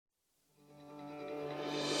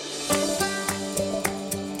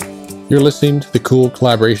You're listening to the Cool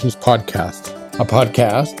Collaborations Podcast, a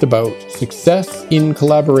podcast about success in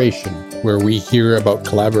collaboration, where we hear about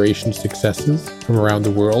collaboration successes from around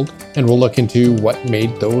the world, and we'll look into what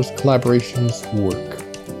made those collaborations work.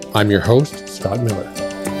 I'm your host, Scott Miller.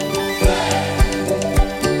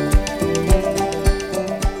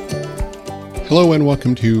 Hello and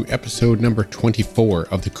welcome to episode number 24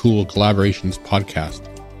 of the Cool Collaborations Podcast.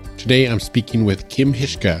 Today I'm speaking with Kim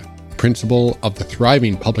Hishka, principal of the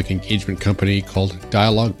thriving public engagement company called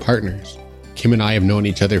Dialogue Partners. Kim and I have known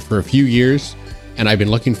each other for a few years, and I've been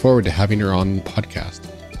looking forward to having her on the podcast.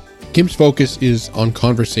 Kim's focus is on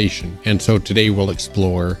conversation, and so today we'll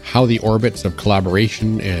explore how the orbits of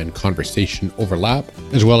collaboration and conversation overlap,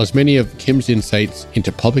 as well as many of Kim's insights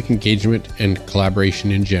into public engagement and collaboration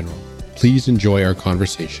in general. Please enjoy our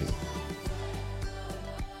conversation.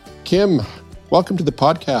 Kim, welcome to the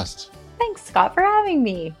podcast. Thanks, Scott, for having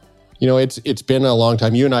me. You know, it's been a long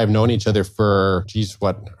time. You and I have known each other for,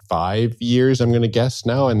 5 years, I'm going to guess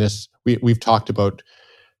now. And we've talked about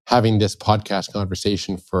having this podcast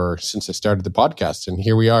conversation since I started the podcast. And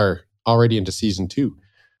here we are already into season 2.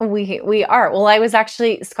 We are. Well, I was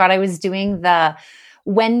actually, Scott, I was doing the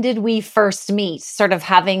when did we first meet, sort of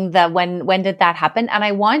having the when did that happen? And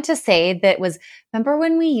I want to say that was, remember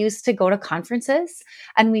when we used to go to conferences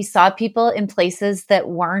and we saw people in places that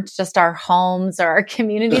weren't just our homes or our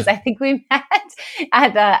communities? I think we met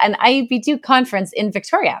at an IEP2 conference in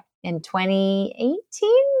Victoria in 2018,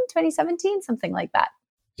 2017, something like that.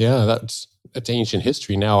 Yeah, that's ancient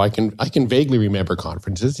history now. I can vaguely remember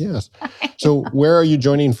conferences, yes. So where are you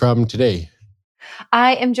joining from today?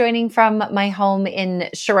 I am joining from my home in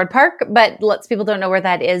Sherwood Park, but lots of people don't know where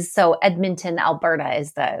that is. So Edmonton, Alberta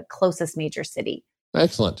is the closest major city.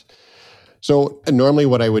 Excellent. So normally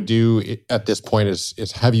what I would do at this point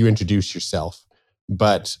is have you introduce yourself,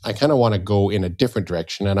 but I kind of want to go in a different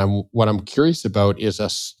direction. And what I'm curious about is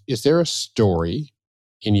there a story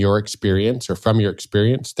in your experience or from your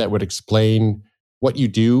experience that would explain what you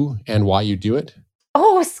do and why you do it?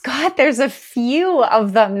 Oh, Scott, there's a few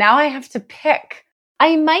of them. Now I have to pick.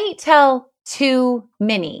 I might tell too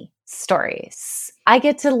many stories. I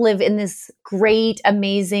get to live in this great,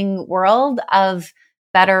 amazing world of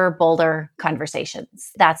better, bolder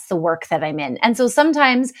conversations. That's the work that I'm in. And so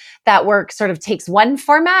sometimes that work sort of takes one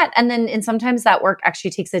format, and then sometimes that work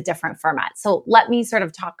actually takes a different format. So let me sort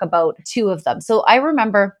of talk about two of them. So I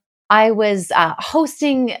remember I was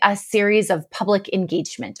hosting a series of public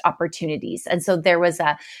engagement opportunities. And so there was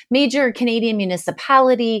a major Canadian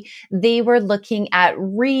municipality. They were looking at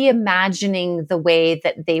reimagining the way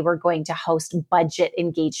that they were going to host budget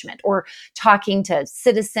engagement, or talking to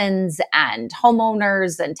citizens and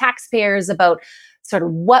homeowners and taxpayers about sort of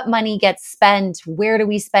what money gets spent, where do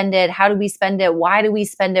we spend it, how do we spend it, why do we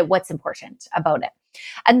spend it, what's important about it.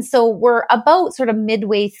 And so we're about sort of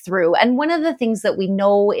midway through. And one of the things that we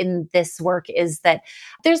know in this work is that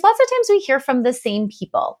there's lots of times we hear from the same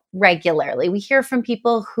people regularly. We hear from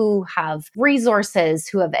people who have resources,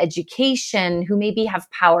 who have education, who maybe have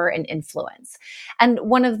power and influence. And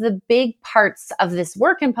one of the big parts of this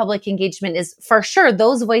work in public engagement is, for sure,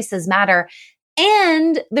 those voices matter.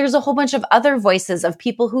 And there's a whole bunch of other voices of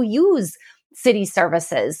people who use city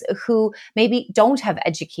services who maybe don't have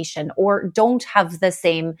education or don't have the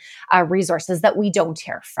same resources that we don't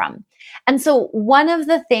hear from. And so one of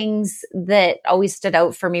the things that always stood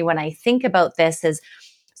out for me when I think about this is,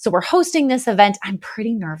 so we're hosting this event. I'm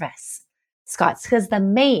pretty nervous, Scott, because the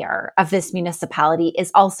mayor of this municipality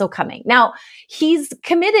is also coming. Now, he's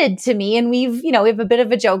committed to me, and we have a bit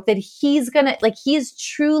of a joke that he is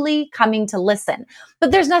truly coming to listen.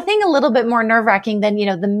 But there's nothing a little bit more nerve-wracking than,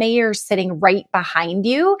 the mayor sitting right behind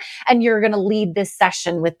you, and you're going to lead this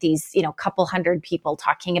session with these, couple hundred people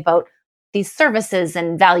talking about these services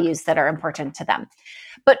and values that are important to them.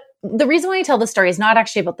 But the reason why I tell this story is not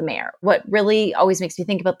actually about the mayor. What really always makes me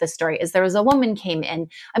think about this story is there was a woman came in.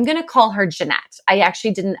 I'm going to call her Jeanette. I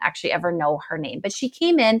didn't ever know her name, but she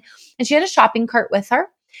came in and she had a shopping cart with her,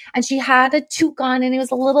 and she had a toque on, and it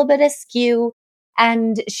was a little bit askew.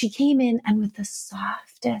 And she came in, and with the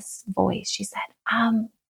softest voice, she said, I'm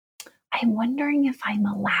wondering if I'm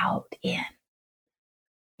allowed in.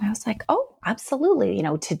 I was like, oh, absolutely.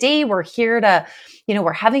 Today we're here to,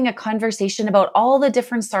 we're having a conversation about all the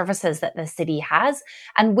different services that the city has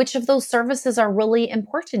and which of those services are really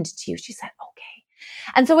important to you. She said, okay.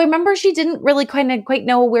 And so I remember she didn't really quite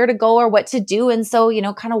know where to go or what to do. And so,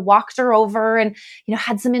 kind of walked her over and,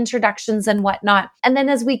 had some introductions and whatnot. And then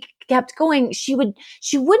as we kept going, she wouldn't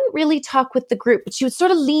really talk with the group, but she would sort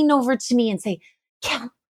of lean over to me and say, Kim,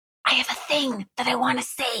 I have a thing that I want to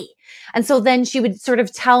say. And so then she would sort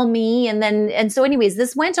of tell me. And so anyways,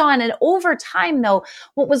 this went on. And over time though,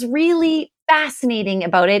 what was really fascinating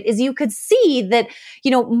about it is you could see that,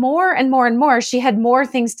 more and more and more, she had more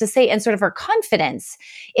things to say and sort of her confidence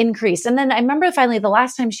increased. And then I remember finally the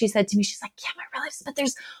last time she said to me, she's like, Kim, I realized, but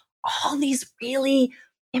there's all these really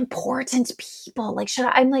important people. Like,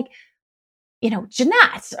 I'm like,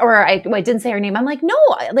 Jeanette, or I didn't say her name. I'm like, no,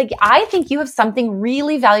 like, I think you have something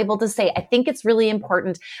really valuable to say. I think it's really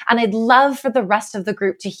important. And I'd love for the rest of the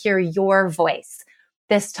group to hear your voice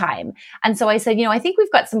this time. And so I said, I think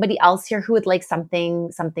we've got somebody else here who would like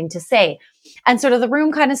something to say. And sort of the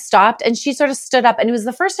room kind of stopped and she sort of stood up, and it was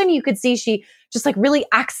the first time you could see she just like really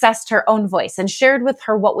accessed her own voice and shared with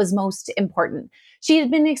her what was most important. She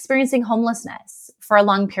had been experiencing homelessness for a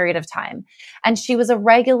long period of time, and she was a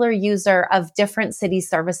regular user of different city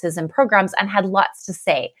services and programs and had lots to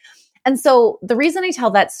say. And so the reason I tell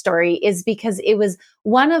that story is because it was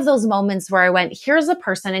one of those moments where I went, here's a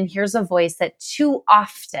person and here's a voice that too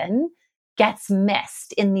often gets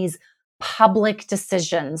missed in these public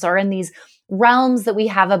decisions or in these realms that we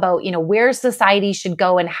have about, where society should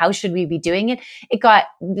go and how should we be doing it.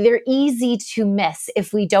 They're easy to miss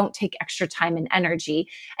if we don't take extra time and energy.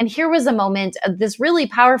 And here was a moment, this really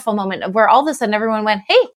powerful moment of where all of a sudden everyone went,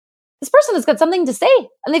 hey, this person has got something to say,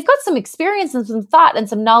 and they've got some experience and some thought and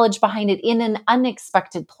some knowledge behind it in an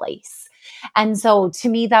unexpected place. And so to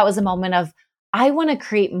me, that was a moment of, I want to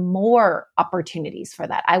create more opportunities for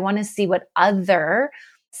that. I want to see what other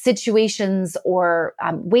situations or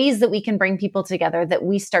ways that we can bring people together, that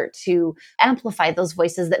we start to amplify those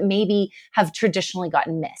voices that maybe have traditionally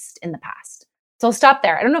gotten missed in the past. So I'll stop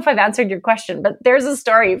there. I don't know if I've answered your question, but there's a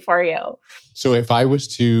story for you. So if I was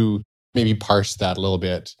to maybe parse that a little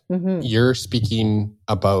bit, you're speaking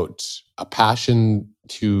about a passion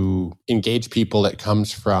to engage people that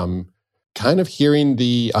comes from kind of hearing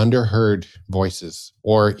the underheard voices,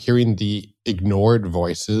 or hearing the ignored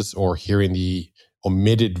voices, or hearing the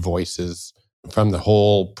omitted voices from the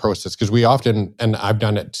whole process. Because we often, and I've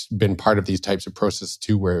been part of these types of processes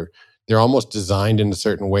too, where they're almost designed in a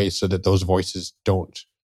certain way so that those voices don't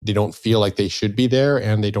feel like they should be there,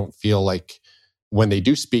 and they don't feel like when they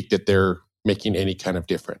do speak that they're making any kind of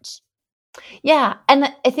difference. Yeah.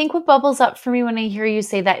 And I think what bubbles up for me when I hear you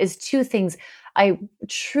say that is two things. I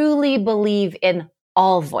truly believe in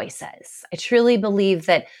all voices. I truly believe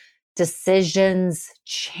that decisions,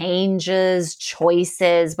 changes,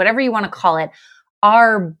 choices, whatever you want to call it,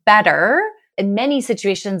 are better in many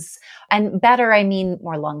situations. And better, I mean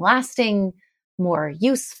more long lasting, more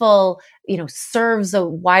useful, serves a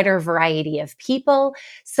wider variety of people.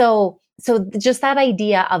 So just that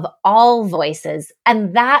idea of all voices,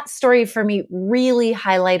 and that story for me really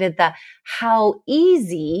highlighted how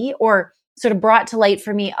easy, or sort of brought to light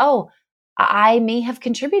for me, I may have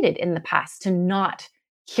contributed in the past to not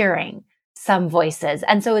hearing some voices.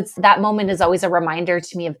 And so that moment is always a reminder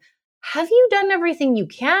to me of, have you done everything you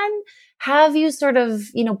can? Have you sort of,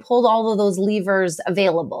 pulled all of those levers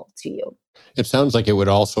available to you? It sounds like it would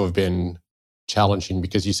also have been challenging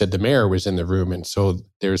because you said the mayor was in the room. And so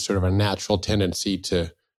there's sort of a natural tendency to,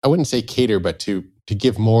 I wouldn't say cater, but to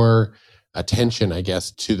give more attention, I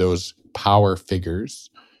guess, to those power figures.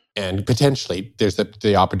 And potentially there's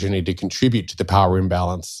the opportunity to contribute to the power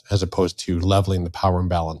imbalance as opposed to leveling the power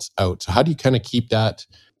imbalance out. So how do you kind of keep that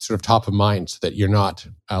sort of top of mind so that you're not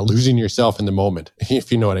losing yourself in the moment,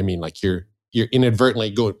 if you know what I mean? Like you're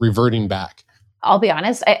inadvertently reverting back. I'll be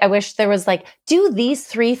honest, I wish there was like, do these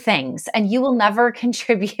 3 things and you will never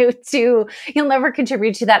contribute to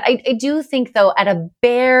that. I do think though, at a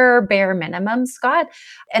bare minimum, Scott,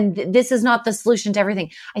 and this is not the solution to everything.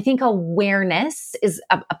 I think awareness is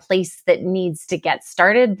a place that needs to get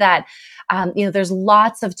started, that, there's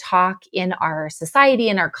lots of talk in our society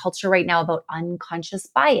and our culture right now about unconscious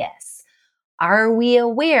bias. Are we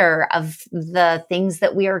aware of the things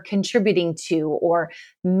that we are contributing to or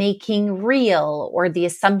making real, or the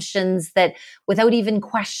assumptions that without even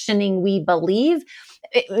questioning we believe?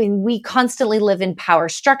 We constantly live in power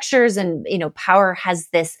structures, and, power has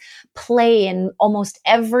this play in almost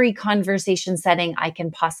every conversation setting I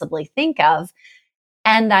can possibly think of.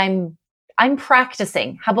 And I'm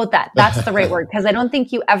practicing. How about that? That's the right word, because I don't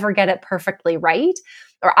think you ever get it perfectly right.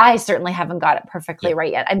 Or I certainly haven't got it perfectly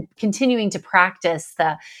right yet. I'm continuing to practice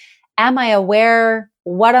am I aware?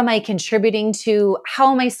 What am I contributing to?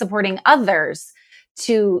 How am I supporting others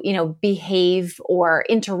to, behave or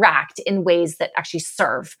interact in ways that actually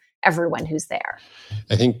serve everyone who's there?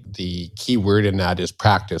 I think the key word in that is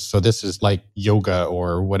practice. So this is like yoga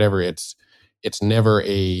or whatever. It's never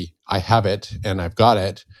I have it and I've got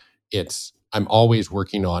it. It's I'm always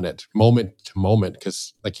working on it moment to moment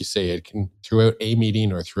because, like you say, it can throughout a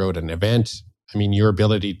meeting or throughout an event. I mean, your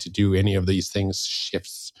ability to do any of these things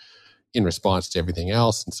shifts in response to everything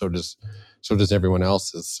else, and so does everyone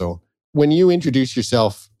else's. So when you introduce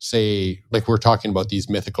yourself, say, like we're talking about these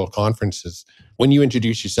mythical conferences, when you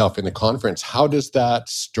introduce yourself in the conference, how does that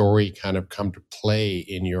story kind of come to play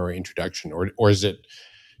in your introduction, or is it?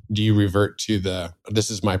 Do you revert to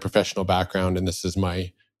this is my professional background and this is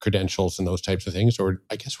my credentials and those types of things? Or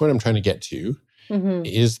I guess what I'm trying to get to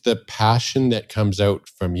is the passion that comes out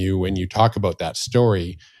from you when you talk about that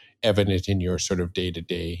story evident in your sort of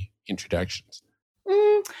day-to-day introductions?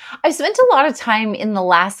 I've spent a lot of time in the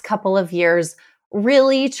last couple of years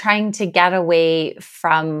really trying to get away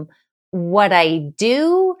from what I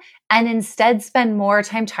do and instead spend more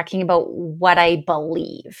time talking about what I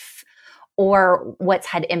believe or what's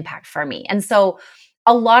had impact for me. And so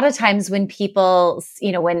a lot of times when people,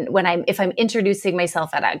 if I'm introducing myself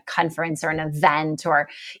at a conference or an event or,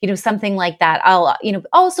 something like that, I'll,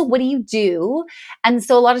 so what do you do? And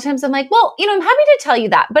so a lot of times I'm like, well, I'm happy to tell you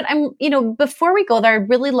that, but before we go there, I'd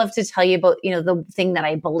really love to tell you about, the thing that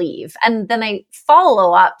I believe. And then I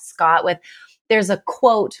follow up, Scott, with, there's a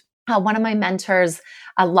quote, one of my mentors,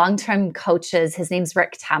 long-term coaches, his name's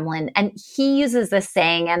Rick Tamlin, and he uses this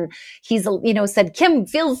saying, and he's, said, Kim,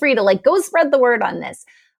 feel free to go spread the word on this.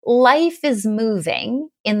 Life is moving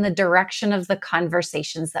in the direction of the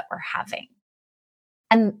conversations that we're having.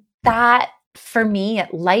 And that, for me,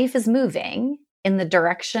 life is moving in the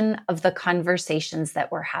direction of the conversations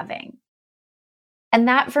that we're having. And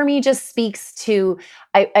that for me just speaks to,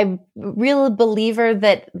 I'm a real believer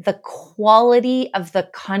that the quality of the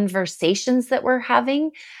conversations that we're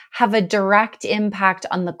having have a direct impact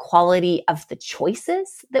on the quality of the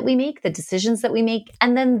choices that we make, the decisions that we make,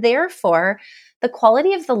 and then therefore the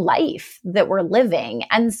quality of the life that we're living.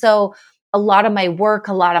 And so a lot of my work,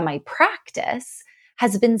 a lot of my practice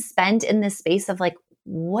has been spent in this space of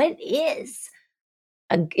what is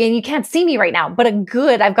and you can't see me right now, but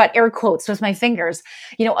I've got air quotes with my fingers,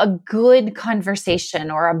 a good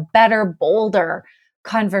conversation or a better, bolder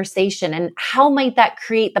conversation. And how might that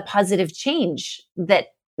create the positive change that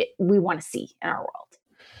we want to see in our world?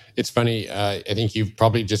 It's funny. I think you've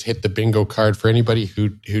probably just hit the bingo card for anybody who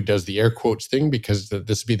does the air quotes thing, because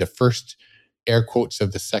this will be the first air quotes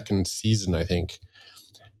of the second season, I think.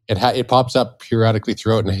 It pops up periodically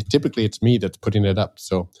throughout, and typically it's me that's putting it up.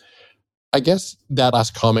 So I guess that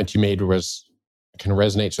last comment you made kind of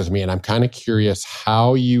resonates with me. And I'm kind of curious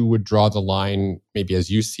how you would draw the line, maybe as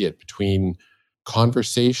you see it, between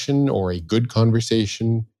conversation or a good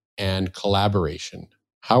conversation and collaboration.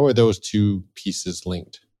 How are those two pieces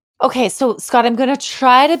linked? Okay, so Scott, I'm going to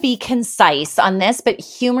try to be concise on this, but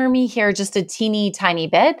humor me here just a teeny tiny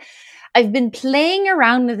bit. I've been playing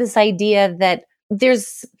around with this idea that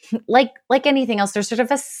there's like anything else, there's sort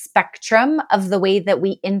of a spectrum of the way that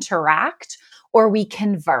we interact or we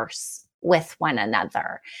converse with one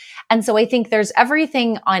another. And so I think there's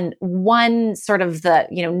everything on one sort of the,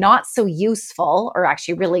 not so useful, or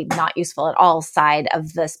actually really not useful at all, side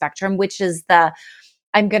of the spectrum, which is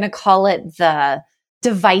I'm going to call it the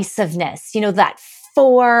divisiveness, that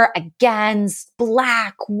for, against,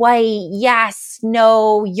 black, white, yes,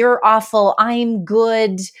 no, you're awful, I'm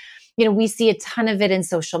good. We see a ton of it in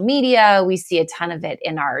social media. We see a ton of it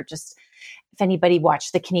in if anybody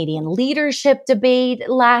watched the Canadian leadership debate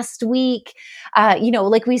last week,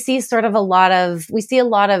 we see a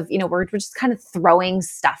lot of, we're just kind of throwing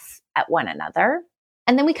stuff at one another.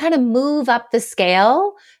 And then we kind of move up the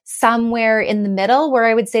scale somewhere in the middle where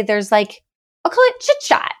I would say there's I'll call it chit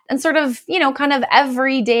chat and sort of, kind of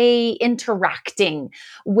everyday interacting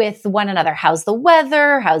with one another. How's the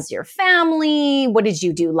weather? How's your family? What did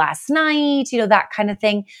you do last night? That kind of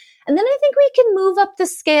thing. And then I think we can move up the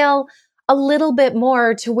scale a little bit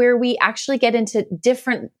more to where we actually get into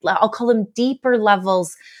different, I'll call them deeper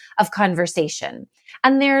levels of conversation.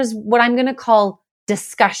 And there's what I'm going to call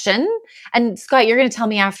discussion. And Scott, you're going to tell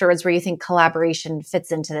me afterwards where you think collaboration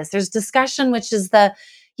fits into this. There's discussion, which is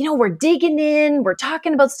we're digging in, we're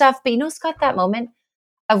talking about stuff, but Scott, that moment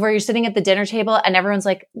of where you're sitting at the dinner table and everyone's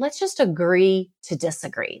like, let's just agree to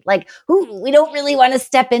disagree. We don't really want to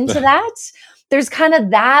step into that. There's kind of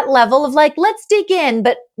that level of let's dig in,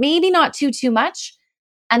 but maybe not too much.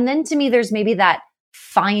 And then to me, there's maybe that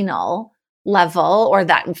final level or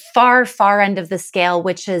that far end of the scale,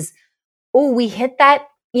 which is, we hit that,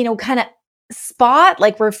 kind of spot,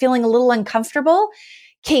 we're feeling a little uncomfortable.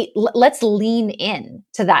 Kate, let's lean in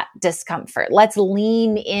to that discomfort. Let's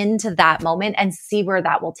lean into that moment and see where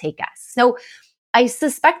that will take us. So I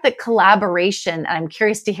suspect that collaboration, and I'm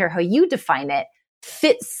curious to hear how you define it,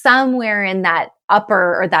 fit somewhere in that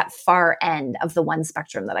upper or that far end of the one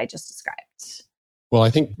spectrum that I just described. Well, I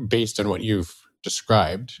think based on what you've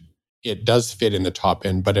described, it does fit in the top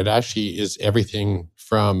end, but it actually is everything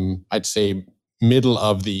from, I'd say, middle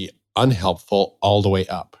of the unhelpful all the way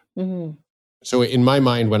up. Mm-hmm. So in my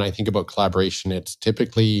mind, when I think about collaboration, it's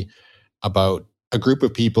typically about a group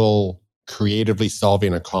of people creatively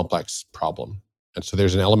solving a complex problem. And so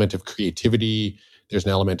there's an element of creativity, there's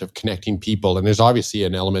an element of connecting people, and there's obviously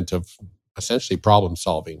an element of essentially problem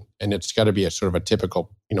solving. And it's got to be a sort of a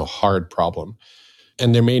typical, hard problem.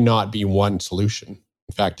 And there may not be one solution.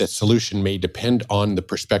 In fact, that solution may depend on the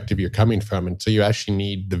perspective you're coming from. And so you actually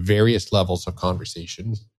need the various levels of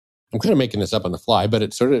conversation. I'm kind of making this up on the fly, but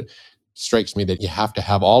it sort of strikes me that you have to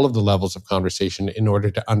have all of the levels of conversation in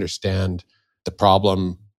order to understand the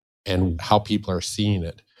problem and how people are seeing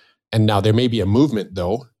it. And now there may be a movement,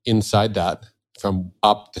 though, inside that from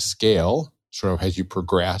up the scale, sort of as you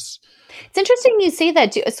progress. It's interesting you say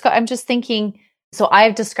that, Scott. I'm just thinking, so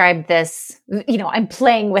I've described this, I'm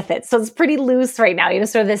playing with it. So it's pretty loose right now,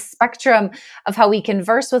 sort of this spectrum of how we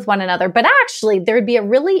converse with one another. But actually, there would be a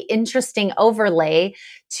really interesting overlay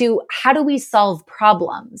to how do we solve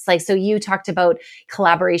problems? Like, so you talked about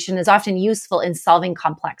collaboration is often useful in solving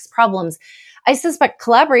complex problems. I suspect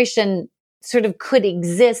collaboration sort of could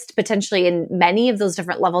exist potentially in many of those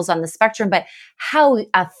different levels on the spectrum, but how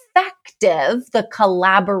effective the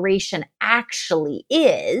collaboration actually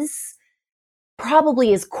is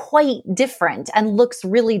probably is quite different and looks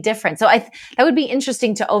really different. So that would be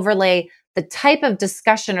interesting to overlay the type of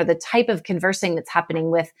discussion or the type of conversing that's happening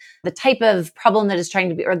with the type of problem that is trying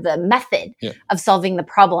to be, or the method of solving the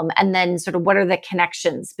problem. And then sort of what are the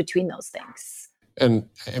connections between those things? And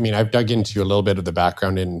I mean, I've dug into a little bit of the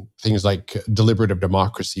background in things like deliberative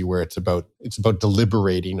democracy, where it's about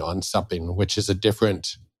deliberating on something, which is a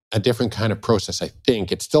different kind of process. I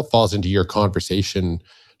think it still falls into your conversation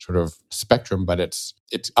sort of spectrum, but it's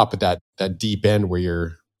up at that deep end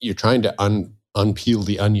where you're trying to unpeel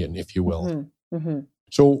the onion, if you will. Mm-hmm. Mm-hmm.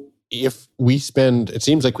 So if it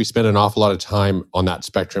seems like we spend an awful lot of time on that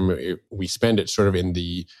spectrum. We spend it sort of in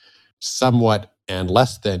the somewhat and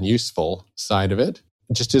less than useful side of it,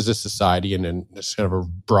 just as a society and in this kind of a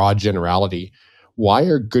broad generality. Why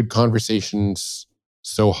are good conversations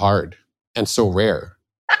so hard and so rare?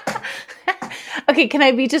 Okay, can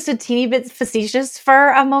I be just a teeny bit facetious for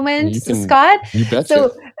a moment, Scott? You betcha.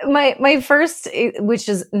 So my first, which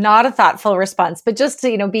is not a thoughtful response, but just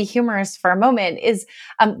to be humorous for a moment, is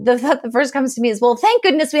the thought that first comes to me is, well, thank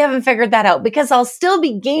goodness we haven't figured that out, because I'll still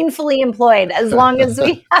be gainfully employed as long as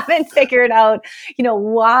we haven't figured out,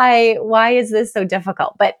 why is this so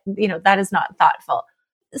difficult? But that is not thoughtful.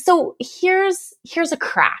 So here's a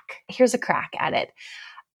crack. Here's a crack at it.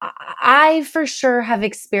 I for sure have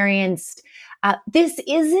experienced. This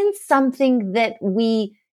isn't something that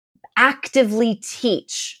we actively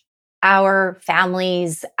teach our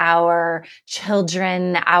families, our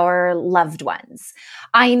children, our loved ones.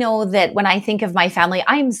 I know that when I think of my family,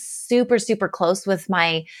 I'm super, super close with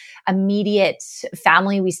my immediate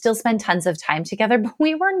family. We still spend tons of time together, but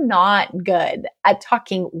we were not good at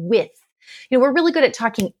talking with. We're really good at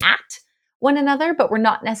talking at one another, but we're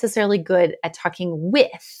not necessarily good at talking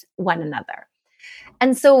with one another.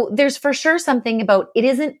 And so there's for sure something about it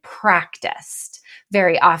isn't practiced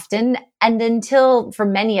very often. And until, for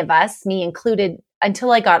many of us, me included,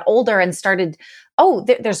 until I got older and started,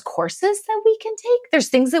 there's courses that we can take. There's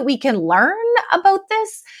things that we can learn about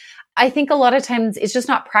this. I think a lot of times it's just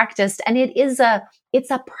not practiced. And it's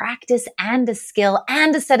a practice and a skill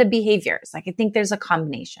and a set of behaviors. Like, I think there's a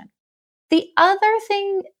combination. The other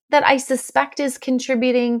thing that I suspect is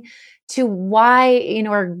contributing to why,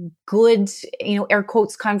 our good, air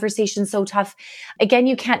quotes, conversation so tough. Again,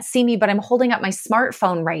 you can't see me, but I'm holding up my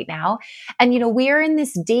smartphone right now. And, we are in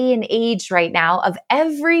this day and age right now of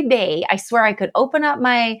every day, I swear I could open up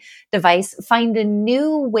my device, find a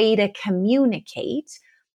new way to communicate.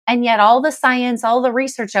 And yet all the science, all the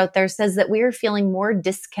research out there says that we are feeling more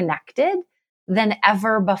disconnected than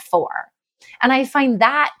ever before. And I find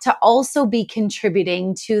that to also be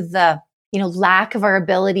contributing to the lack of our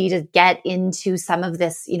ability to get into some of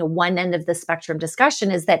this, one end of the spectrum discussion,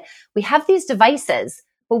 is that we have these devices,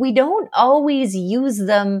 but we don't always use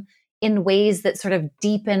them in ways that sort of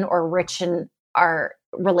deepen or richen our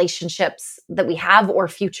relationships that we have or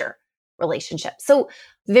future relationships. So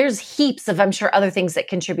there's heaps of, I'm sure, other things that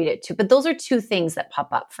contributed to, but those are two things that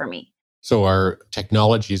pop up for me. So our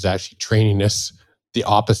technology is actually training us the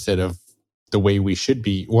opposite of the way we should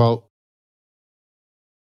be. Well,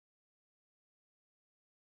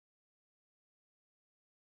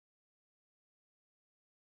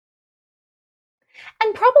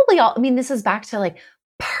 And probably all, I mean, this is back to like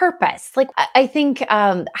purpose. Like, I think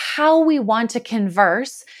how we want to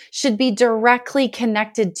converse should be directly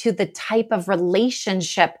connected to the type of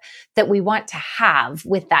relationship that we want to have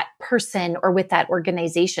with that person or with that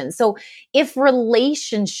organization. So if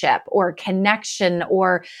relationship or connection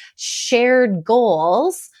or shared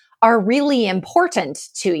goals are really important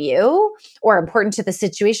to you or important to the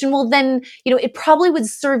situation, well, then, it probably would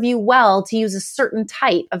serve you well to use a certain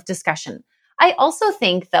type of discussion. I also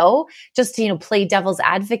think, though, just to, play devil's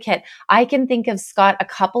advocate, I can think of, Scott, a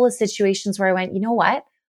couple of situations where I went, you know what?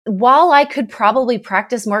 While I could probably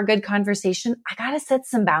practice more good conversation, I got to set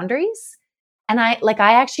some boundaries. And I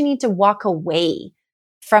actually need to walk away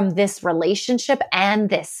from this relationship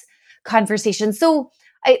and this conversation. So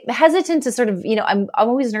I'm hesitant to sort of, I'm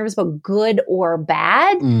always nervous about good or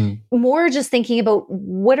bad, more just thinking about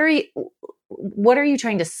what are you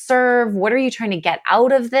trying to serve? What are you trying to get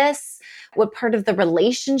out of this? What part of the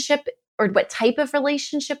relationship or what type of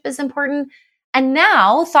relationship is important? And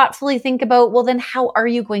now thoughtfully think about, well, then how are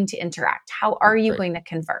you going to interact? How are you going to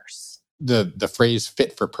converse? The phrase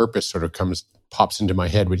fit for purpose sort of pops into my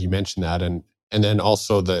head when you mention that. And then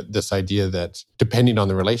also this idea that depending on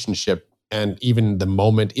the relationship and even the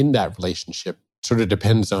moment in that relationship sort of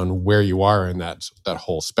depends on where you are in that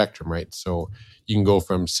whole spectrum, right? So you can go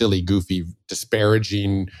from silly, goofy,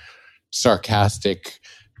 disparaging, sarcastic,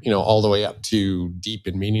 all the way up to deep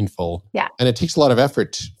and meaningful. Yeah. And it takes a lot of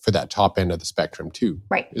effort for that top end of the spectrum too.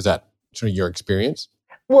 Right. Is that sort of your experience?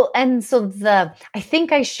 Well, and so I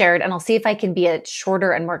think I shared, and I'll see if I can be a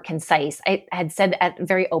shorter and more concise. I had said at the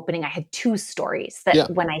very opening, I had two stories that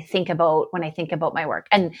when I think about my work,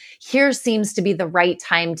 and here seems to be the right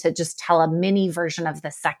time to just tell a mini version of the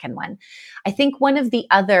second one. I think one of the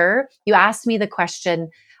other, you asked me the question,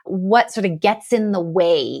 what sort of gets in the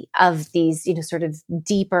way of these, sort of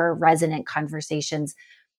deeper resonant conversations?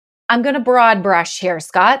 I'm going to broad brush here,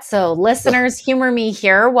 Scott. So listeners, humor me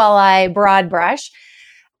here while I broad brush.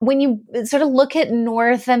 When you sort of look at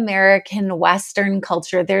North American Western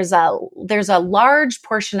culture, there's a large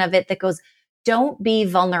portion of it that goes, don't be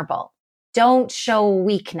vulnerable. Don't show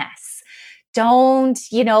weakness. Don't,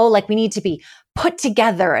 we need to be put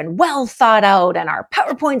together and well thought out and our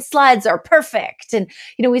PowerPoint slides are perfect. And,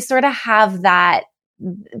 we sort of have that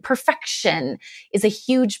perfection is a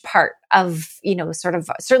huge part of, sort of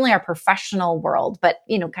certainly our professional world, but,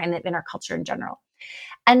 kind of in our culture in general.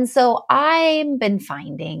 And so I've been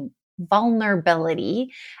finding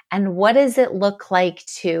vulnerability and what does it look like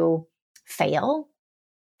to fail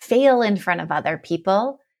in front of other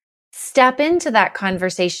people, step into that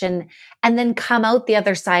conversation, and then come out the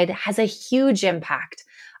other side has a huge impact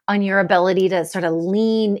on your ability to sort of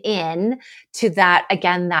lean in to that,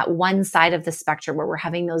 again, that one side of the spectrum where we're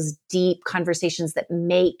having those deep conversations that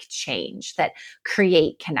make change, that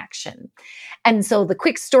create connection. And so the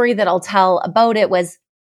quick story that I'll tell about it was,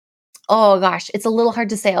 oh gosh, it's a little hard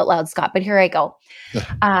to say out loud, Scott, but here I go.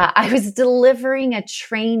 I was delivering a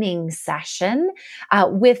training session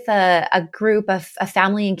with a group of a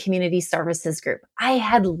family and community services group. I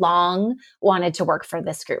had long wanted to work for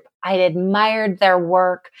this group. I had admired their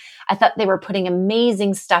work. I thought they were putting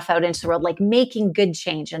amazing stuff out into the world, like making good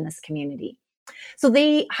change in this community. So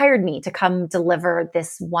they hired me to come deliver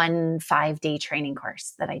this 1 5-day training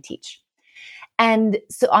course that I teach. And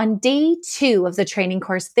so on day 2 of the training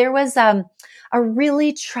course, there was a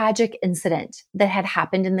really tragic incident that had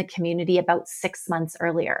happened in the community about 6 months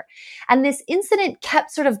earlier. And this incident kept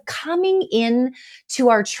sort of coming in to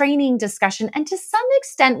our training discussion and to some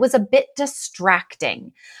extent was a bit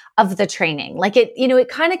distracting of the training. Like it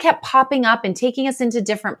kind of kept popping up and taking us into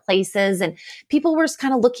different places and people were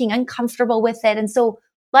kind of looking uncomfortable with it. And so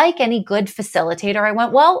like any good facilitator, I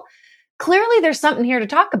went, well, clearly there's something here to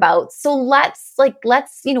talk about. So let's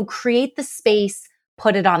create the space,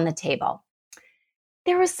 put it on the table.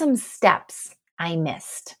 There were some steps I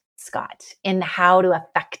missed, Scott, in how to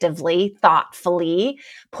effectively, thoughtfully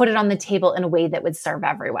put it on the table in a way that would serve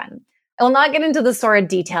everyone. I will not get into the sordid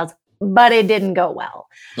details, but it didn't go well.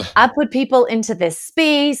 I put people into this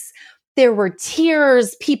space. There were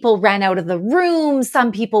tears. People ran out of the room.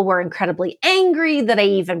 Some people were incredibly angry that I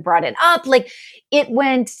even brought it up. Like it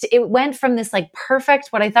went from this like perfect,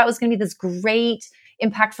 what I thought was going to be this great,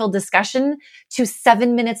 impactful discussion to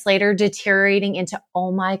 7 minutes later deteriorating into,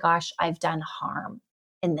 oh my gosh, I've done harm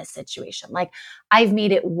in this situation. Like I've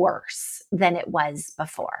made it worse than it was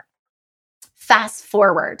before. Fast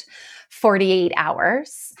forward 48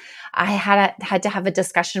 hours, I had to have a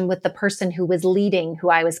discussion with the person who was leading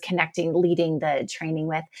the training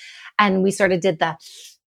with. And we sort of did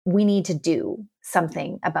we need to do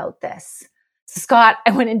something about this. Scott,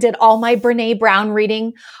 I went and did all my Brene Brown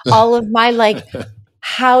reading, all of my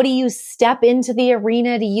how do you step into the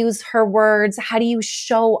arena, to use her words? How do you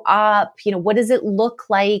show up? What does it look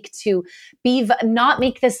like to not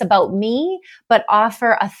make this about me, but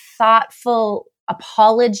offer a thoughtful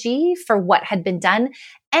apology for what had been done?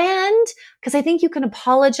 And because I think you can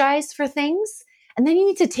apologize for things, and then you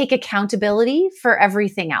need to take accountability for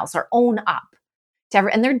everything else, or own up to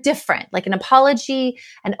and they're different. Like an apology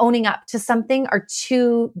and owning up to something are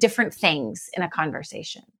two different things in a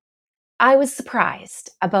conversation. I was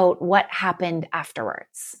surprised about what happened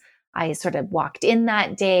afterwards. I sort of walked in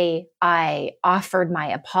that day. I offered my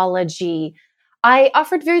apology. I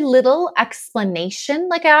offered very little explanation.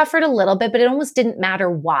 I offered a little bit, but it almost didn't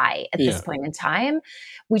matter why at this point in time.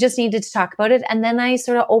 We just needed to talk about it. And then I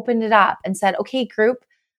sort of opened it up and said, okay, group,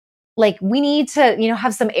 we need to,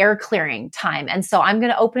 have some air clearing time. And so I'm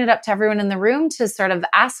going to open it up to everyone in the room to sort of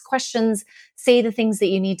ask questions, say the things that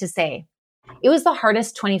you need to say. It was the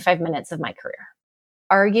hardest 25 minutes of my career,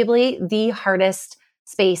 arguably the hardest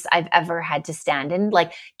space I've ever had to stand in.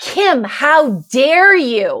 Kim, how dare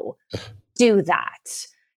you do that?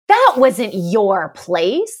 That wasn't your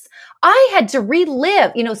place. I had to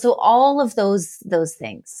relive, so all of those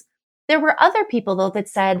things. There were other people though that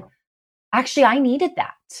said, actually, I needed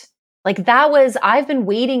that. I've been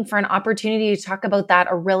waiting for an opportunity to talk about that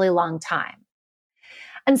a really long time.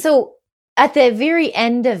 And so at the very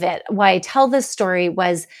end of it, why I tell this story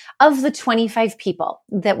was, of the 25 people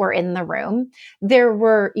that were in the room, there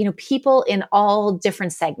were, people in all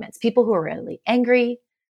different segments, people who were really angry,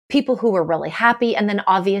 people who were really happy, and then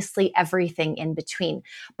obviously everything in between.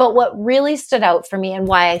 But what really stood out for me, and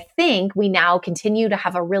why I think we now continue to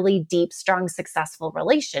have a really deep, strong, successful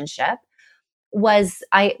relationship, was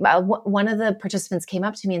one of the participants came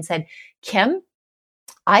up to me and said, Kim,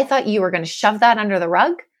 I thought you were going to shove that under the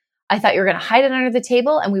rug. I thought you were going to hide it under the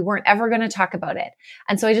table, and we weren't ever going to talk about it.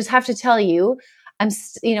 And so I just have to tell you, I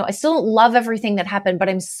still don't love everything that happened, but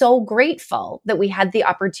I'm so grateful that we had the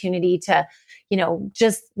opportunity to,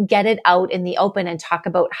 just get it out in the open and talk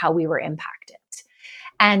about how we were impacted.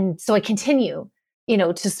 And so I continue,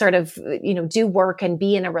 to sort of, do work and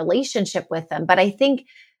be in a relationship with them. But I think,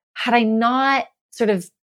 had I not sort of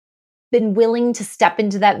been willing to step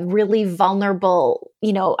into that really vulnerable,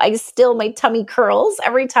 my tummy curls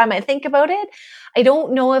every time I think about it. I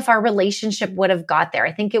don't know if our relationship would have got there.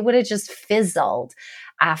 I think it would have just fizzled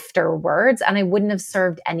afterwards, and I wouldn't have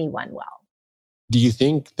served anyone well. Do you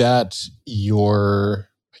think that your,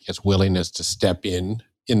 willingness to step in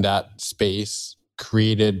that space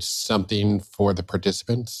created something for the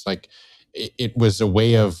participants? It was a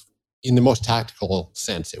way of, in the most tactical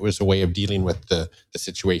sense, it was a way of dealing with the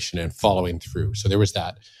situation and following through. So there was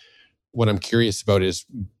that. What I'm curious about is,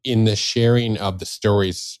 in the sharing of the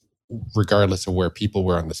stories, regardless of where people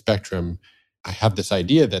were on the spectrum, I have this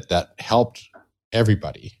idea that helped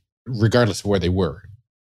everybody, regardless of where they were.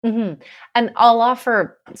 Mm-hmm. And I'll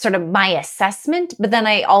offer sort of my assessment, but then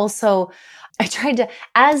I tried to,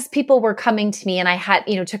 as people were coming to me, and I had,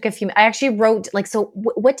 took a few, I actually wrote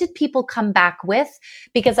what did people come back with?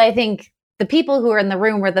 Because I think the people who were in the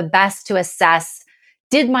room were the best to assess,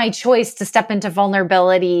 did my choice to step into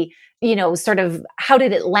vulnerability, sort of, how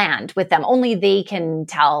did it land with them? Only they can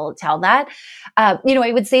tell that. I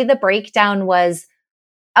would say the breakdown was,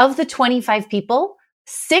 of the 25 people,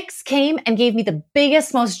 6 came and gave me the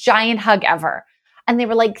biggest, most giant hug ever. And they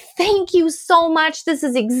were like, thank you so much. This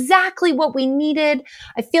is exactly what we needed.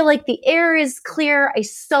 I feel like the air is clear. I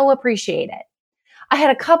so appreciate it. I had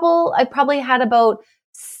a couple, I probably had about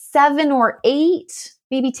 7 or 8,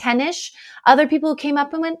 maybe 10-ish other people who came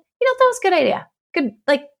up and went, that was a good idea. Good.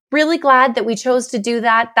 Really glad that we chose to do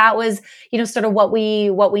that. That was, sort of what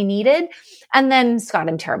we needed. And then, Scott,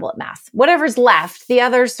 I'm terrible at math. Whatever's left, the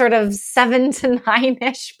other sort of 7 to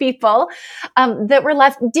 9-ish people that were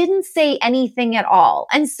left didn't say anything at all.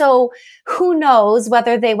 And so who knows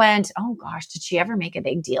whether they went, oh gosh, did she ever make a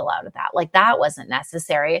big deal out of that? That wasn't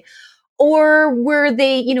necessary. Or were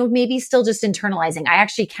they, maybe still just internalizing? I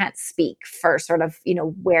actually can't speak for sort of,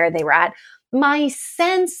 where they were at. My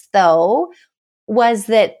sense, though, was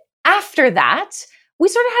that after that, we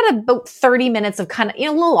sort of had about 30 minutes of kind of,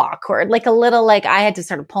 a little awkward, I had to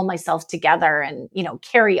sort of pull myself together and,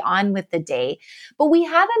 carry on with the day. But we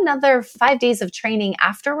had another 5 days of training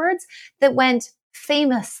afterwards that went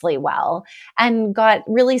famously well and got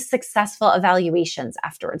really successful evaluations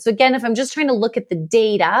afterwards. So again, if I'm just trying to look at the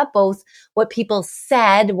data, both what people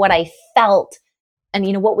said, what I felt,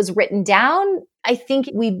 and what was written down, I think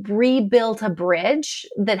we rebuilt a bridge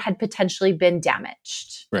that had potentially been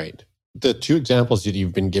damaged. Right. The 2 examples that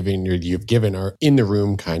you've given are in the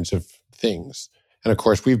room kinds of things. And of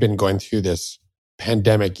course, we've been going through this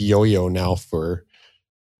pandemic yo-yo now for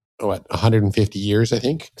 150 years, I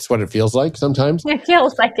think. That's what it feels like sometimes. It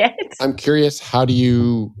feels like it. I'm curious, how do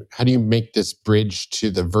you make this bridge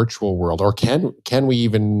to the virtual world? Or can we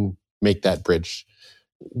even make that bridge?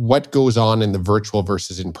 What goes on in the virtual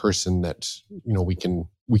versus in person that, we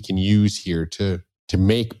can use here to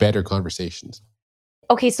make better conversations?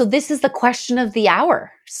 Okay, so this is the question of the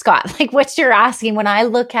hour, Scott. Like what you're asking, when I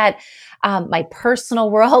look at my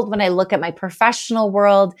personal world, when I look at my professional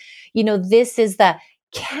world, this is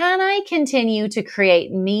can I continue to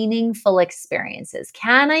create meaningful experiences?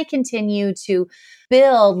 Can I continue to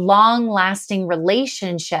build long-lasting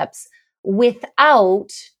relationships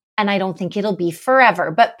without, and I don't think it'll be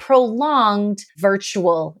forever, but prolonged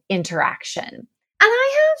virtual interaction? And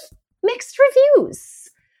I have mixed reviews.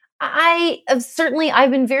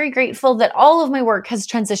 I've been very grateful that all of my work has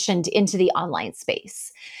transitioned into the online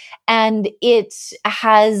space. And it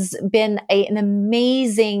has been an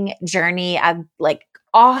amazing journey,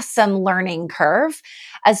 awesome learning curve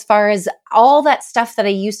as far as all that stuff that I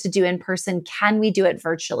used to do in person. Can we do it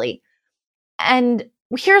virtually? And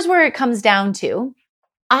here's where it comes down to.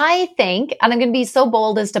 I think, and I'm going to be so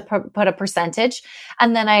bold as to put a percentage,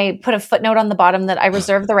 and then I put a footnote on the bottom that I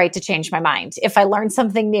reserve the right to change my mind if I learn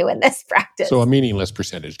something new in this practice. So a meaningless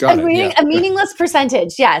percentage. Got it. A meaningless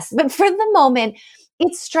percentage, yes. But for the moment,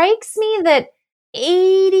 it strikes me that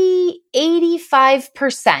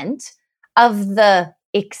 85% of the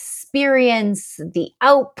experience, the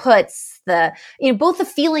outputs, both the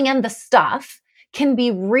feeling and the stuff can be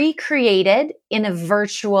recreated in a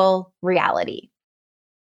virtual reality.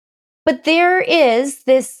 But there is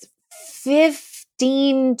this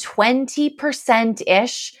 15,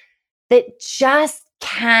 20%-ish that just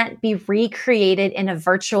can't be recreated in a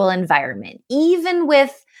virtual environment, even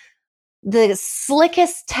with the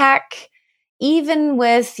slickest tech, even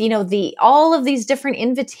with, all of these different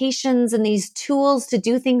invitations and these tools to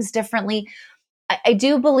do things differently. I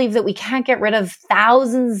do believe that we can't get rid of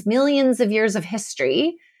thousands, millions of years of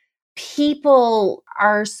history. People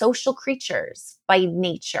are social creatures by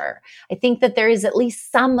nature. I think that there is at least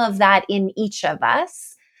some of that in each of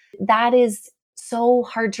us. That is so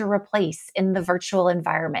hard to replace in the virtual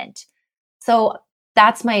environment. So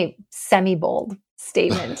that's my semi-bold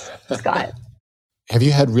statement, Scott. Have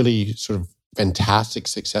you had really sort of fantastic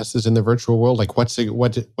successes in the virtual world? Like what's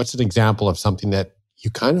an example of something that you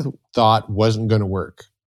kind of thought wasn't going to work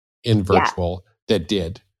in virtual that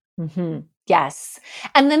did? Mm-hmm. Yes.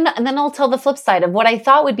 And then I'll tell the flip side of what I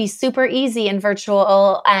thought would be super easy in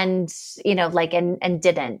virtual and, and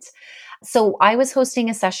didn't. So I was hosting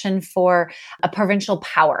a session for a provincial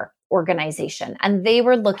power organization, and they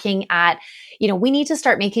were looking at, we need to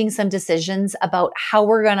start making some decisions about how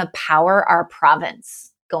we're going to power our province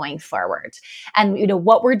going forward. And,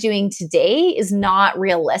 what we're doing today is not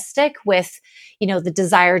realistic with, the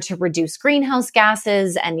desire to reduce greenhouse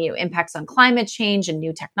gases and, impacts on climate change and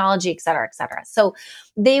new technology, et cetera, et cetera. So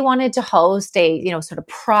they wanted to host a, sort of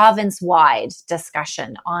province-wide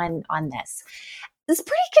discussion on this. It's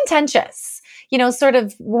pretty contentious, sort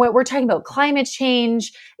of what we're talking about climate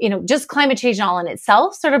change, just climate change all in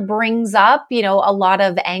itself sort of brings up, a lot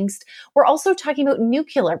of angst. We're also talking about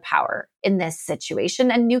nuclear power in this situation,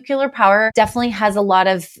 and nuclear power definitely has a lot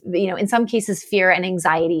of, in some cases, fear and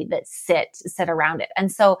anxiety that sit around it.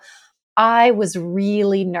 And so I was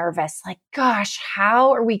really nervous, like, gosh,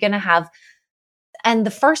 how are we going to have, and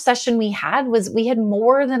the first session we had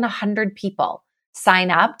more than 100 people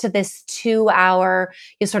sign up to this 2-hour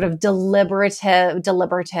sort of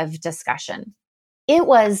deliberative discussion. It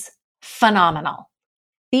was phenomenal.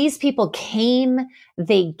 These people came,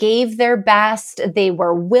 they gave their best, they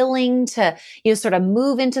were willing to sort of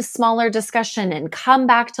move into smaller discussion and come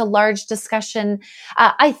back to large discussion.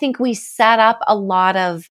 I think we set up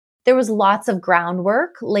there was lots of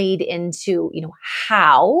groundwork laid into,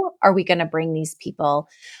 how are we going to bring these people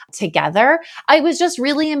together? I was just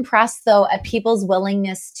really impressed, though, at people's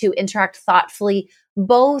willingness to interact thoughtfully,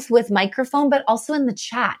 both with microphone, but also in the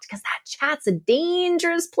chat, because that chat's a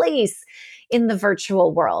dangerous place in the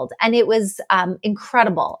virtual world. And it was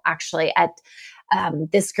incredible, actually, at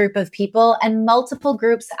this group of people and multiple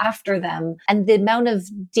groups after them, and the amount of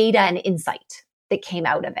data and insight that came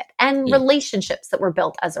out of it, and relationships that were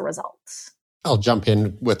built as a result. I'll jump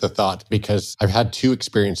in with a thought, because I've had 2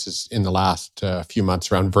 experiences in the last few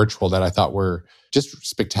months around virtual that I thought were just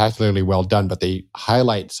spectacularly well done, but they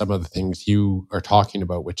highlight some of the things you are talking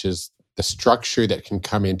about, which is the structure that can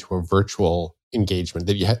come into a virtual engagement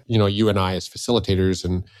that you and I as facilitators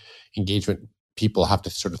and engagement people have to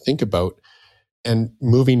sort of think about, and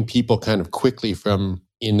moving people kind of quickly from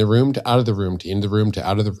in the room to out of the room to in the room to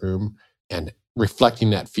out of the room, and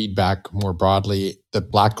reflecting that feedback more broadly. The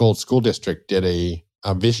Black Gold School District did a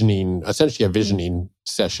visioning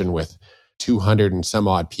session with 200 and some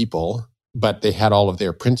odd people, but they had all of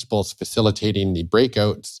their principals facilitating the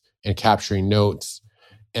breakouts and capturing notes.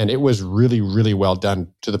 And it was really, really well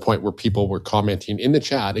done, to the point where people were commenting in the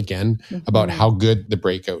chat again about how good the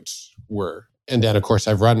breakouts were. And then, of course,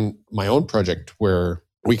 I've run my own project where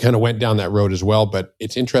we kind of went down that road as well. But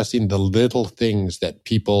it's interesting, the little things that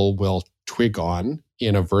people will twig on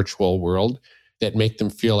in a virtual world that make them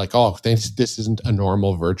feel like, oh, this isn't a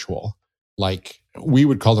normal virtual. Like, we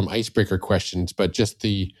would call them icebreaker questions, but just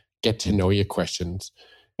the get to know you questions.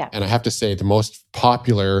 Yeah. And I have to say, the most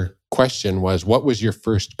popular question was, what was your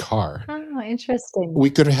first car? Oh, interesting. We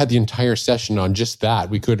could have had the entire session on just that.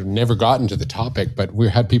 We could have never gotten to the topic, but we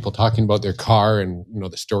had people talking about their car and,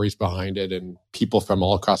 the stories behind it, and people from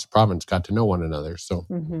all across the province got to know one another. So,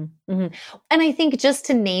 And I think, just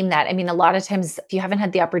to name that, I mean, a lot of times, if you haven't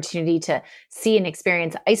had the opportunity to see and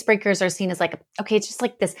experience, icebreakers are seen as like, okay, it's just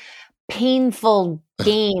like this painful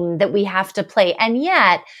game that we have to play. And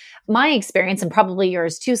yet, my experience, and probably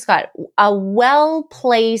yours too, Scott, a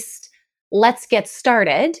well-placed let's get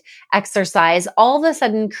started exercise all of a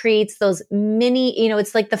sudden creates those mini,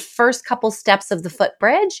 it's like the first couple steps of the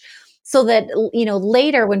footbridge, so that,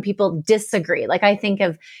 later when people disagree, like I think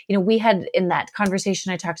of, we had in that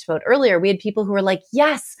conversation I talked about earlier, we had people who were like,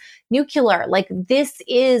 yes, nuclear, like this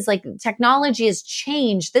is like technology has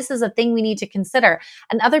changed. This is a thing we need to consider.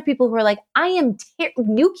 And other people who are like,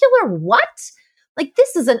 nuclear, what? Like,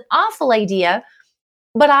 this is an awful idea.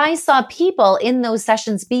 But I saw people in those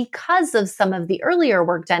sessions, because of some of the earlier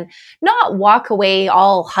work done, not walk away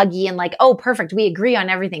all huggy and like, oh, perfect, we agree on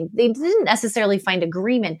everything. They didn't necessarily find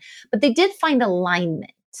agreement, but they did find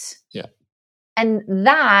alignment. Yeah. And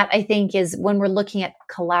that, I think, is when we're looking at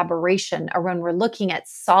collaboration, or when we're looking at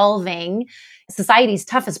solving society's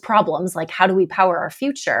toughest problems, like how do we power our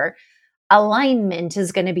future, alignment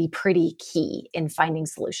is going to be pretty key in finding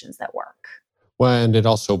solutions that work. Well, and it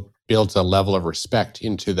also builds a level of respect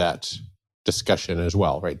into that discussion as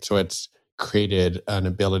well, right? So it's created an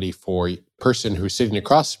ability for a person who's sitting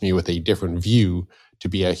across from you with a different view to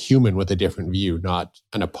be a human with a different view, not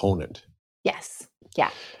an opponent. Yes. Yeah.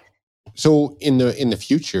 So in the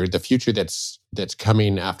future that's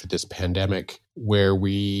coming after this pandemic, where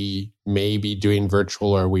we may be doing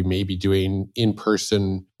virtual or we may be doing in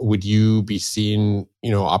person, would you be seeing,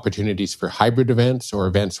 opportunities for hybrid events, or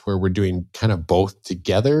events where we're doing kind of both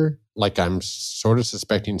together? Like, I'm sort of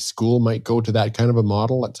suspecting school might go to that kind of a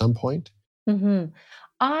model at some point. Mm-hmm.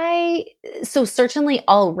 So certainly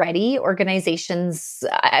already organizations,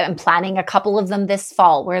 I'm planning a couple of them this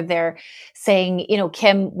fall, where they're saying,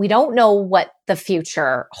 Kim, we don't know what the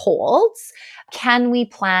future holds. Can we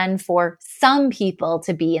plan for some people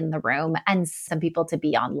to be in the room and some people to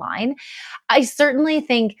be online? I certainly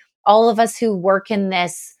think all of us who work in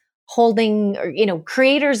this holding,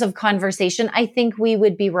 creators of conversation, I think we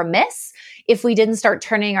would be remiss if we didn't start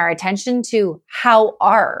turning our attention to how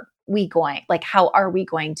are we going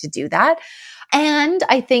to do that? And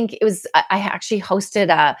I think I actually hosted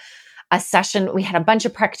a session. We had a bunch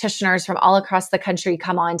of practitioners from all across the country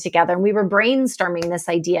come on together, and we were brainstorming this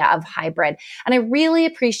idea of hybrid. And I really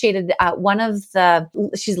appreciated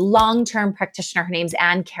she's a long-term practitioner. Her name's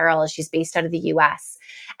Ann Carroll. She's based out of the US.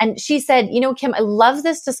 And she said, Kim, I love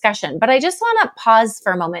this discussion, but I just want to pause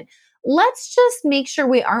for a moment. Let's just make sure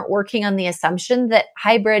we aren't working on the assumption that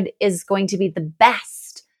hybrid is going to be the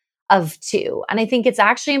best of two. And I think it's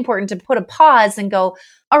actually important to put a pause and go,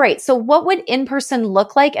 all right, so what would in-person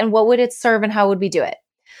look like, and what would it serve, and how would we do it?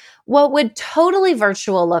 What would totally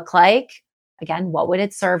virtual look like? Again, what would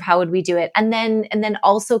it serve? How would we do it? And then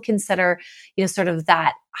also consider, sort of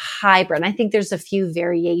that hybrid. And I think there's a few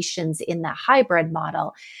variations in the hybrid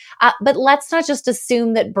model. But let's not just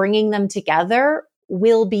assume that bringing them together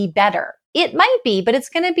will be better. It might be, but it's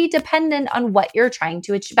going to be dependent on what you're trying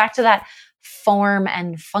to achieve. Back to that form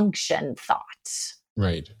and function thought.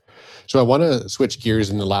 Right. So I want to switch gears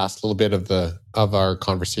in the last little bit of our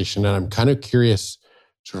conversation, and I'm kind of curious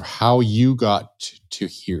sort of how you got to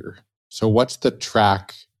here. So what's the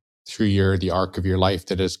track through the arc of your life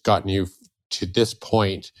that has gotten you to this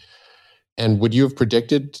point? And would you have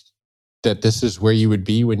predicted that this is where you would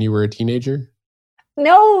be when you were a teenager?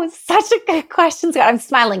 No, such a good question, Scott. I'm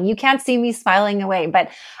smiling. You can't see me smiling away, but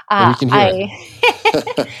we can hear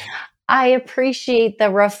it. I appreciate the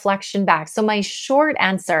reflection back. So my short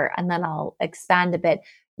answer, and then I'll expand a bit.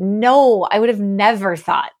 No, I would have never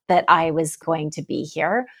thought that I was going to be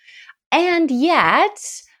here. And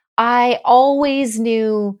yet I always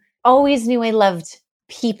knew I loved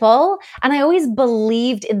people. And I always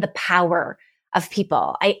believed in the power of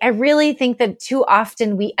people. I really think that too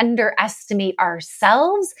often we underestimate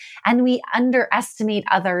ourselves and we underestimate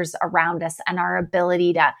others around us and our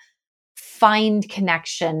ability to find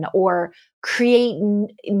connection or create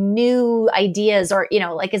new ideas, or,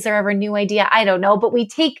 like, is there ever a new idea? I don't know, but we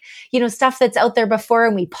take, stuff that's out there before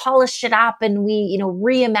and we polish it up and we,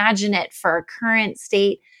 reimagine it for a current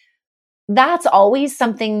state. That's always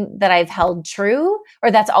something that I've held true, or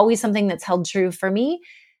that's always something that's held true for me.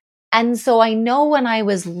 And so I know when I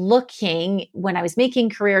was making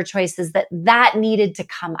career choices, that needed to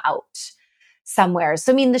come out somewhere.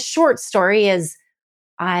 So, the short story is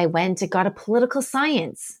I went and got a political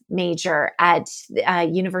science major at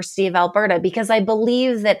University of Alberta because I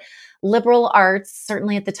believe that liberal arts,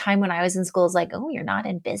 certainly at the time when I was in school, is like, oh, you're not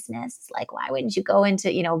in business. Like, why wouldn't you go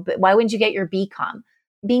into, why wouldn't you get your BCom?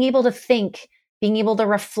 Being able to think, being able to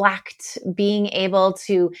reflect, being able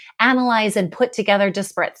to analyze and put together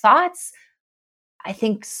disparate thoughts, I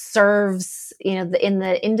think serves, in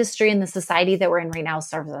the industry and the society that we're in right now,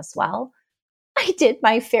 serves us well. I did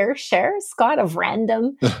my fair share, Scott, of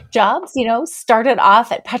random jobs, started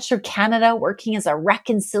off at Petro-Canada working as a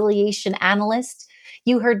reconciliation analyst.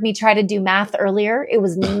 You heard me try to do math earlier. It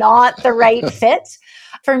was not the right fit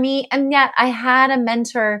for me. And yet I had a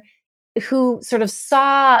mentor who sort of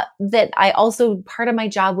saw that part of my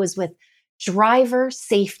job was with driver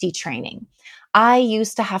safety training. I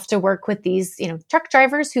used to have to work with these, truck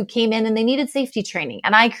drivers who came in and they needed safety training.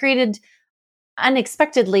 And I created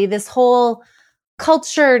unexpectedly this whole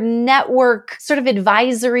culture network sort of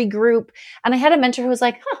advisory group. And I had a mentor who was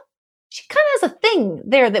like, she kind of has a thing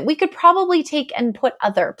there that we could probably take and put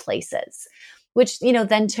other places, which,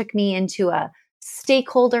 then took me into a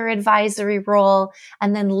stakeholder advisory role.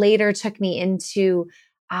 And then later took me into,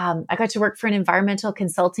 I got to work for an environmental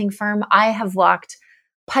consulting firm. I have walked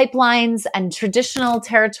pipelines and traditional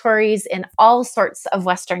territories in all sorts of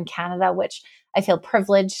Western Canada, which I feel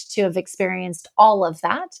privileged to have experienced all of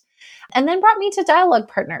that. And then brought me to Dialogue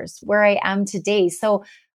Partners, where I am today. So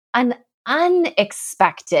an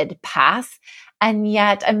unexpected path. And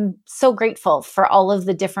yet I'm so grateful for all of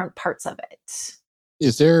the different parts of it.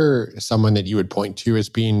 Is there someone that you would point to as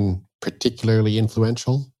being particularly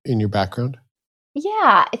influential in your background?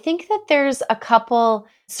 Yeah, I think that there's a couple.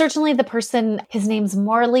 Certainly the person, his name's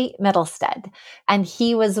Morley Middlestead, and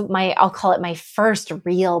he was I'll call it my first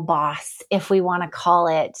real boss, if we want to call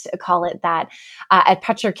it that, at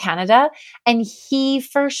Petro-Canada. And he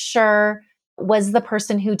for sure was the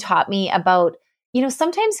person who taught me about,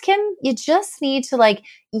 sometimes, Kim, you just need to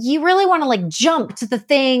you really want to jump to the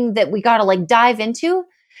thing that we got to dive into.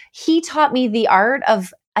 He taught me the art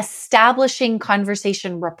of establishing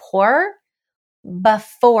conversation rapport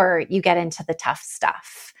before you get into the tough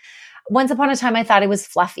stuff. Once upon a time, I thought it was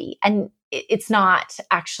fluffy, and it's not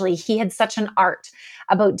actually. He had such an art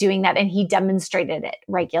about doing that, and he demonstrated it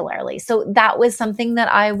regularly. So that was something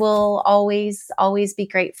that I will always, always be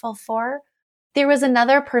grateful for. There was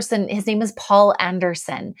another person, his name is Paul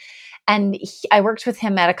Anderson, and I worked with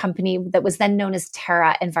him at a company that was then known as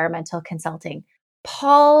Terra Environmental Consulting.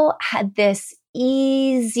 Paul had this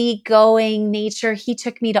easygoing nature. He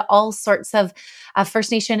took me to all sorts of First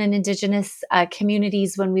Nation and Indigenous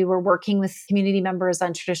communities when we were working with community members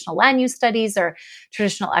on traditional land use studies or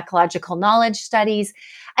traditional ecological knowledge studies.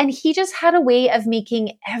 And he just had a way of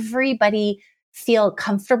making everybody feel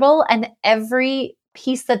comfortable, and every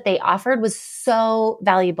piece that they offered was so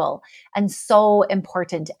valuable and so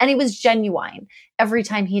important. And it was genuine every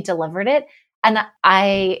time he delivered it. And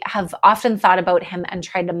I have often thought about him and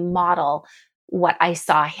tried to model what I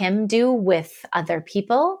saw him do with other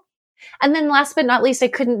people. And then last but not least, I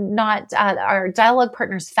couldn't not, our Dialogue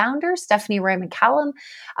Partners founder, Stephanie Roy McCallum,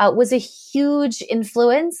 was a huge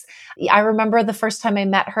influence. I remember the first time I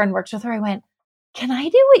met her and worked with her, I went, can I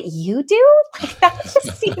do what you do? That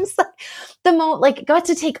just seems like got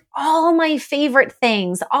to take all my favorite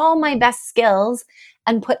things, all my best skills,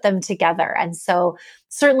 and put them together. And so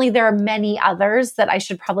certainly there are many others that I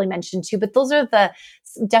should probably mention too, but those are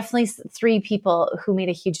definitely three people who made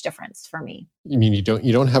a huge difference for me. You mean you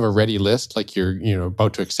don't have a ready list, like you're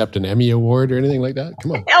about to accept an Emmy award or anything like that?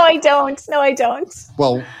 Come on. No, I don't.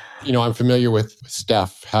 Well, I'm familiar with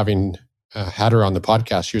Steph, having had her on the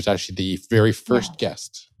podcast. She was actually the very first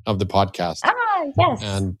guest of the podcast. Yes.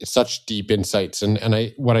 And such deep insights.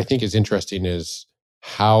 And what I think is interesting is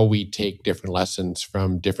how we take different lessons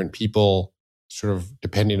from different people, sort of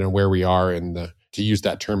depending on where we are in to use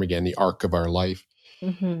that term again, the arc of our life.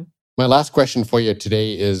 Mm-hmm. My last question for you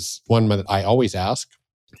today is one that I always ask,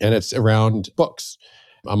 and it's around books.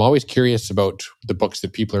 I'm always curious about the books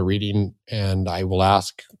that people are reading, and I will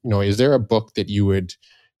ask, is there a book that you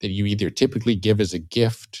either typically give as a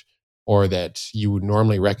gift or that you would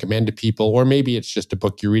normally recommend to people, or maybe it's just a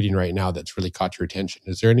book you're reading right now that's really caught your attention?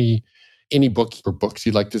 Is there any book or books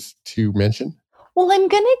you'd like to mention? Well, I'm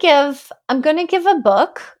going to give a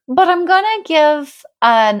book, but I'm going to give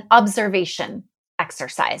an observation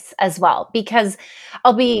exercise as well, because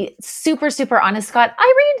I'll be super, super honest, Scott.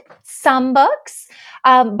 I read some books,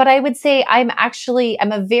 but I would say I'm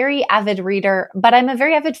a very avid reader, but I'm a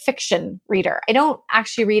very avid fiction reader. I don't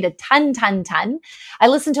actually read a ton. I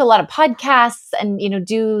listen to a lot of podcasts and,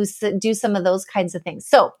 do some of those kinds of things.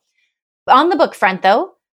 So on the book front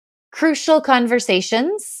though, Crucial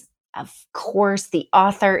Conversations. Of course, the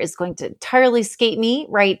author is going to entirely escape me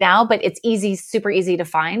right now, but it's super easy to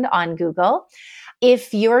find on Google.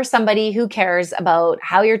 If you're somebody who cares about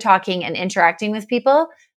how you're talking and interacting with people,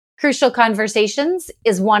 Crucial Conversations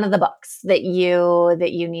is one of the books that you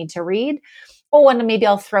need to read. Oh, and maybe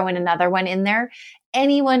I'll throw in another one in there.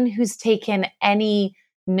 Anyone who's taken any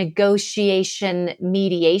negotiation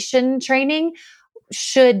mediation training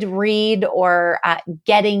should read or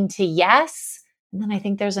Getting to Yes. And then I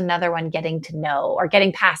think there's another one, Getting to Know or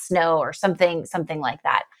Getting Past No or something like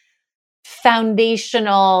that.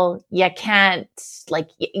 Foundational, you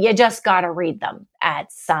you just got to read them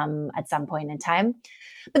at some point in time.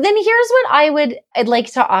 But then here's what I'd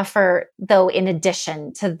like to offer though, in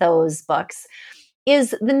addition to those books,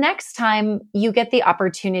 is the next time you get the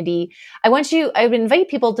opportunity, I would invite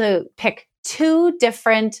people to pick 2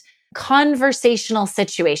 different conversational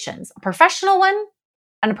situations, a professional one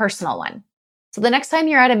and a personal one. So the next time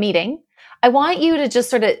you're at a meeting, I want you to just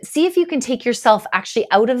sort of see if you can take yourself actually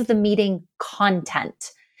out of the meeting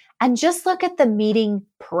content and just look at the meeting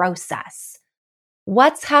process.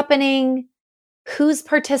 What's happening? Who's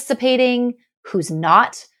participating? Who's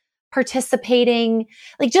not participating?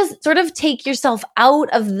 Just sort of take yourself out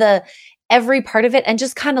of every part of it and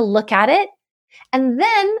just kind of look at it. And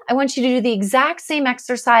then I want you to do the exact same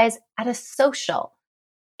exercise at a social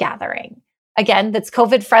gathering. Again, that's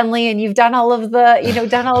COVID friendly and you've done all of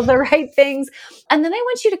the right things. And then I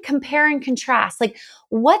want you to compare and contrast,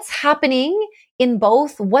 what's happening in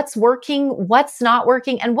both, what's working, what's not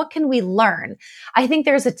working, and what can we learn? I think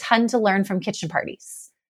there's a ton to learn from kitchen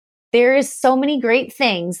parties. There is so many great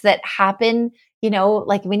things that happen,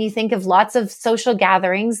 when you think of lots of social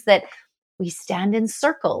gatherings that we stand in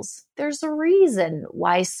circles. There's a reason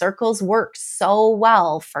why circles work so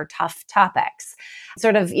well for tough topics.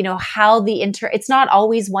 Sort of, how it's not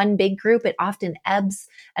always one big group. It often ebbs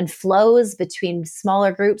and flows between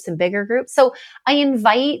smaller groups and bigger groups. So I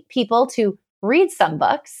invite people to read some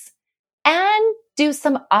books and do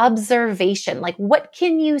some observation. What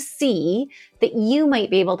can you see that you might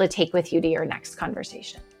be able to take with you to your next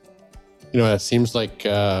conversation? That seems like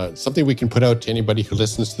something we can put out to anybody who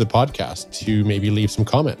listens to the podcast to maybe leave some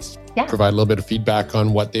comments, provide a little bit of feedback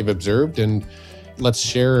on what they've observed, and let's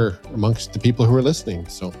share amongst the people who are listening.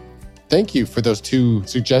 So thank you for those 2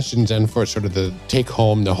 suggestions and for sort of the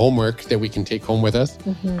homework that we can take home with us.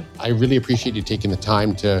 Mm-hmm. I really appreciate you taking the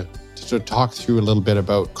time to sort of talk through a little bit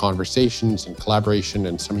about conversations and collaboration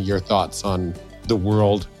and some of your thoughts on the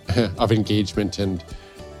world of engagement and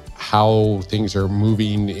how things are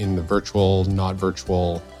moving in the virtual, not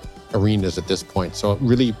virtual arenas at this point. So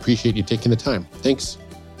really appreciate you taking the time. Thanks.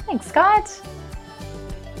 Thanks, Scott.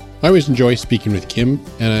 I always enjoy speaking with Kim,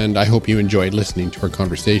 and I hope you enjoyed listening to our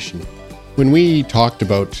conversation. When we talked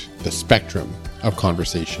about the spectrum of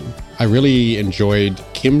conversation, I really enjoyed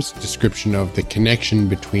Kim's description of the connection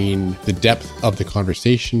between the depth of the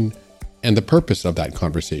conversation and the purpose of that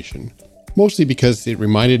conversation. Mostly because it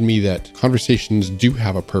reminded me that conversations do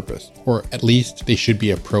have a purpose, or at least they should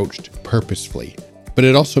be approached purposefully. But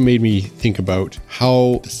it also made me think about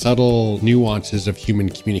how the subtle nuances of human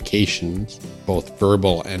communications, both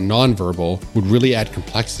verbal and nonverbal, would really add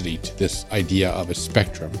complexity to this idea of a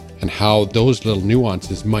spectrum, and how those little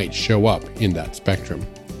nuances might show up in that spectrum.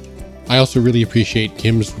 I also really appreciate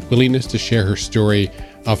Kim's willingness to share her story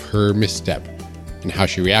of her misstep and how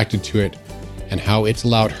she reacted to it, and how it's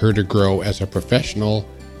allowed her to grow as a professional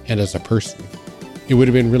and as a person. It would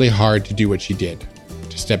have been really hard to do what she did,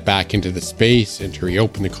 to step back into the space and to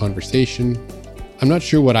reopen the conversation. I'm not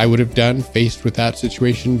sure what I would have done faced with that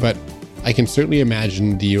situation, but I can certainly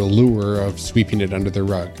imagine the allure of sweeping it under the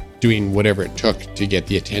rug, doing whatever it took to get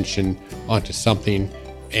the attention onto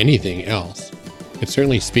anything else. It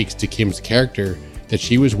certainly speaks to Kim's character that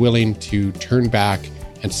she was willing to turn back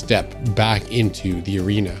and step back into the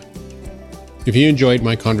arena. If you enjoyed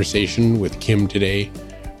my conversation with Kim today,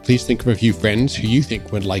 please think of a few friends who you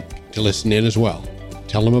think would like to listen in as well.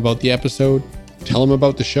 Tell them about the episode, tell them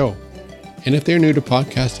about the show. And if they're new to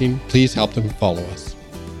podcasting, please help them follow us.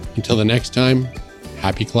 Until the next time,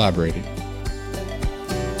 happy collaborating.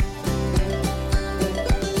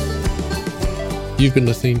 You've been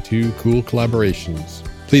listening to Cool Collaborations.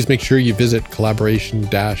 Please make sure you visit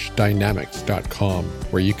collaboration-dynamics.com,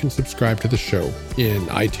 where you can subscribe to the show in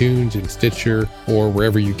iTunes, in Stitcher, or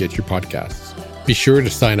wherever you get your podcasts. Be sure to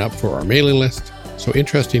sign up for our mailing list so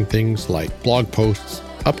interesting things like blog posts,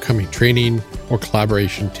 upcoming training, or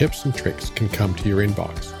collaboration tips and tricks can come to your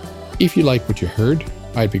inbox. If you like what you heard,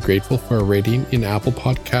 I'd be grateful for a rating in Apple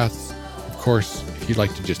Podcasts. Of course, if you'd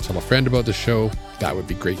like to just tell a friend about the show, that would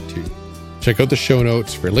be great too. Check out the show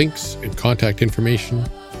notes for links and contact information.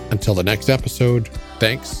 Until the next episode,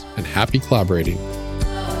 thanks and happy collaborating.